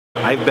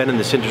I've been in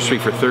this industry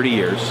for 30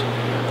 years.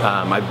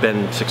 I've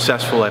been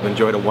successful. I've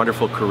enjoyed a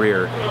wonderful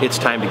career. It's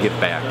time to give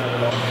back.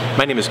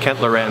 My name is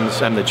Kent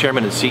Lorenz. I'm the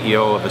chairman and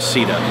CEO of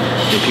ACETA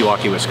in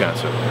Pewaukee,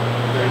 Wisconsin.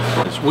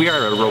 We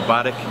are a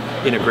robotic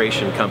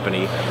integration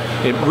company,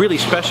 really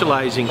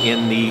specializing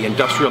in the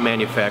industrial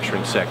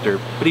manufacturing sector,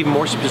 but even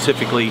more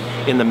specifically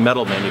in the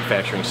metal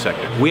manufacturing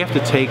sector. We have to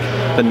take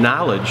the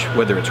knowledge,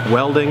 whether it's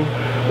welding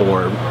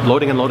or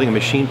loading and unloading a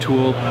machine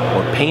tool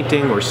or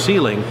painting or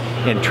sealing,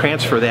 and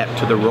transfer that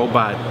to the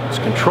robot's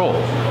control.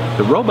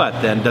 The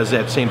robot then does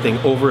that same thing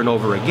over and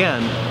over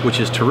again, which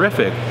is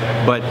terrific,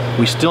 but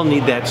we still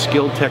need that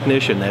skilled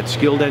technician, that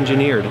skilled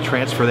engineer to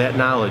transfer that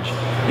knowledge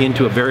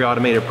into a very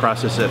automated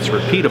process that's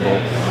repeatable,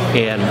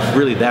 and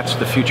really that's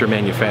the future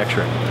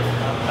manufacturing.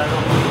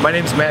 My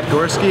name's Matt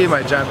Gorski.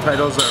 My job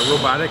title is a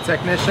robotic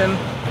technician.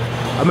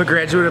 I'm a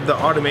graduate of the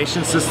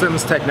Automation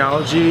Systems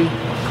Technology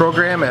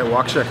program at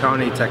Waukesha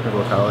County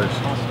Technical College.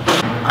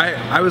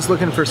 I was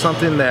looking for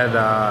something that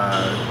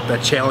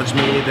that challenged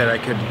me, that I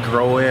could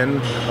grow in,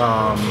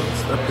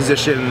 a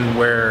position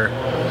where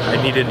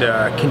I needed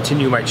to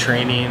continue my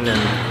training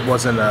and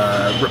wasn't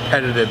a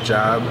repetitive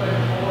job,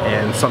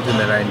 and something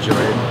that I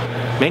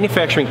enjoyed.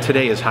 Manufacturing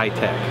today is high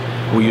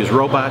tech. We use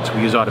robots,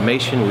 we use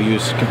automation, we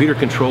use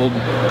computer-controlled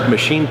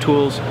machine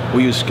tools,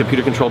 we use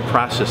computer-controlled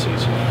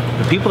processes.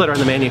 The people that are on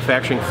the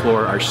manufacturing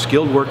floor are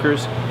skilled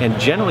workers and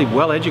generally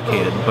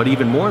well-educated, but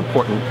even more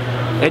important,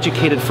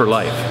 educated for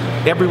life.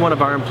 Every one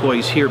of our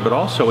employees here, but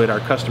also at our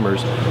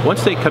customers,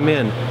 once they come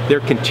in, they're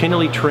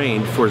continually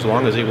trained for as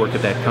long as they work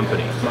at that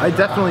company. I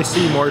definitely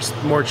see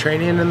more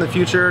training in the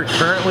future.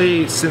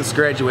 Currently, since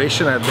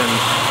graduation, I've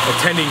been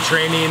attending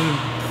training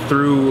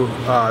through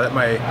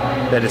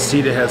that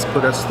ACETA has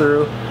put us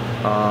through,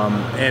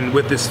 and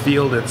with this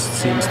field, it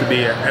seems to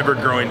be an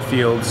ever-growing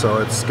field, so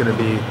it's going to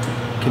be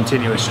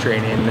continuous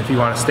training if you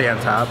want to stay on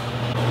top.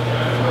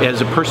 As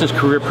a person's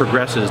career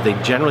progresses, they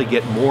generally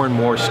get more and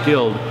more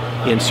skilled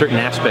in certain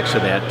aspects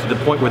of that, to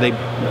the point where they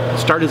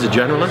start as a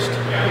generalist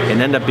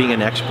and end up being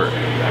an expert.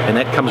 And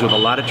that comes with a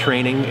lot of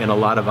training and a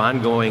lot of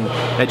ongoing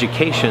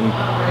education,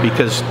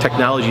 because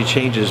technology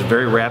changes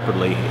very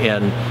rapidly,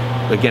 and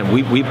again,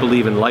 we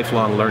believe in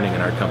lifelong learning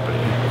in our company.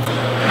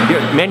 You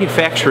know,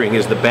 manufacturing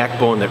is the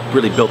backbone that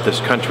really built this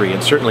country,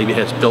 and certainly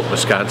has built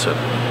Wisconsin.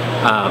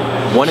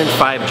 1 in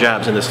 5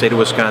 jobs in the state of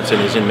Wisconsin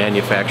is in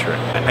manufacturing.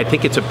 I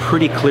think it's a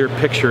pretty clear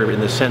picture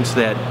in the sense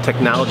that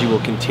technology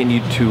will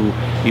continue to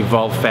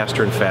evolve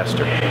faster and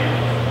faster.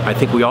 I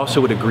think we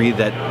also would agree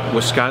that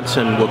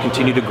Wisconsin will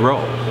continue to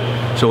grow.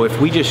 So if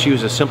we just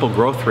use a simple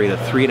growth rate of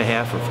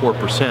 3.5% or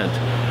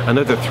 4%,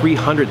 another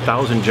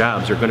 300,000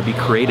 jobs are going to be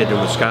created in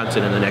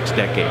Wisconsin in the next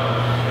decade.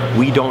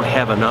 We don't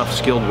have enough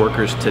skilled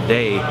workers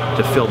today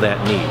to fill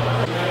that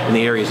need. In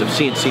the areas of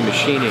CNC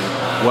machining,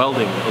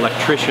 welding,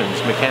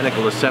 electricians,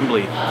 mechanical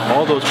assembly,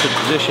 all those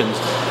positions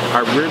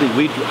are really,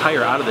 we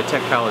hire out of the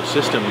tech college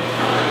system,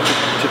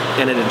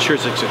 and it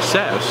ensures the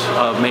success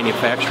of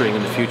manufacturing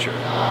in the future.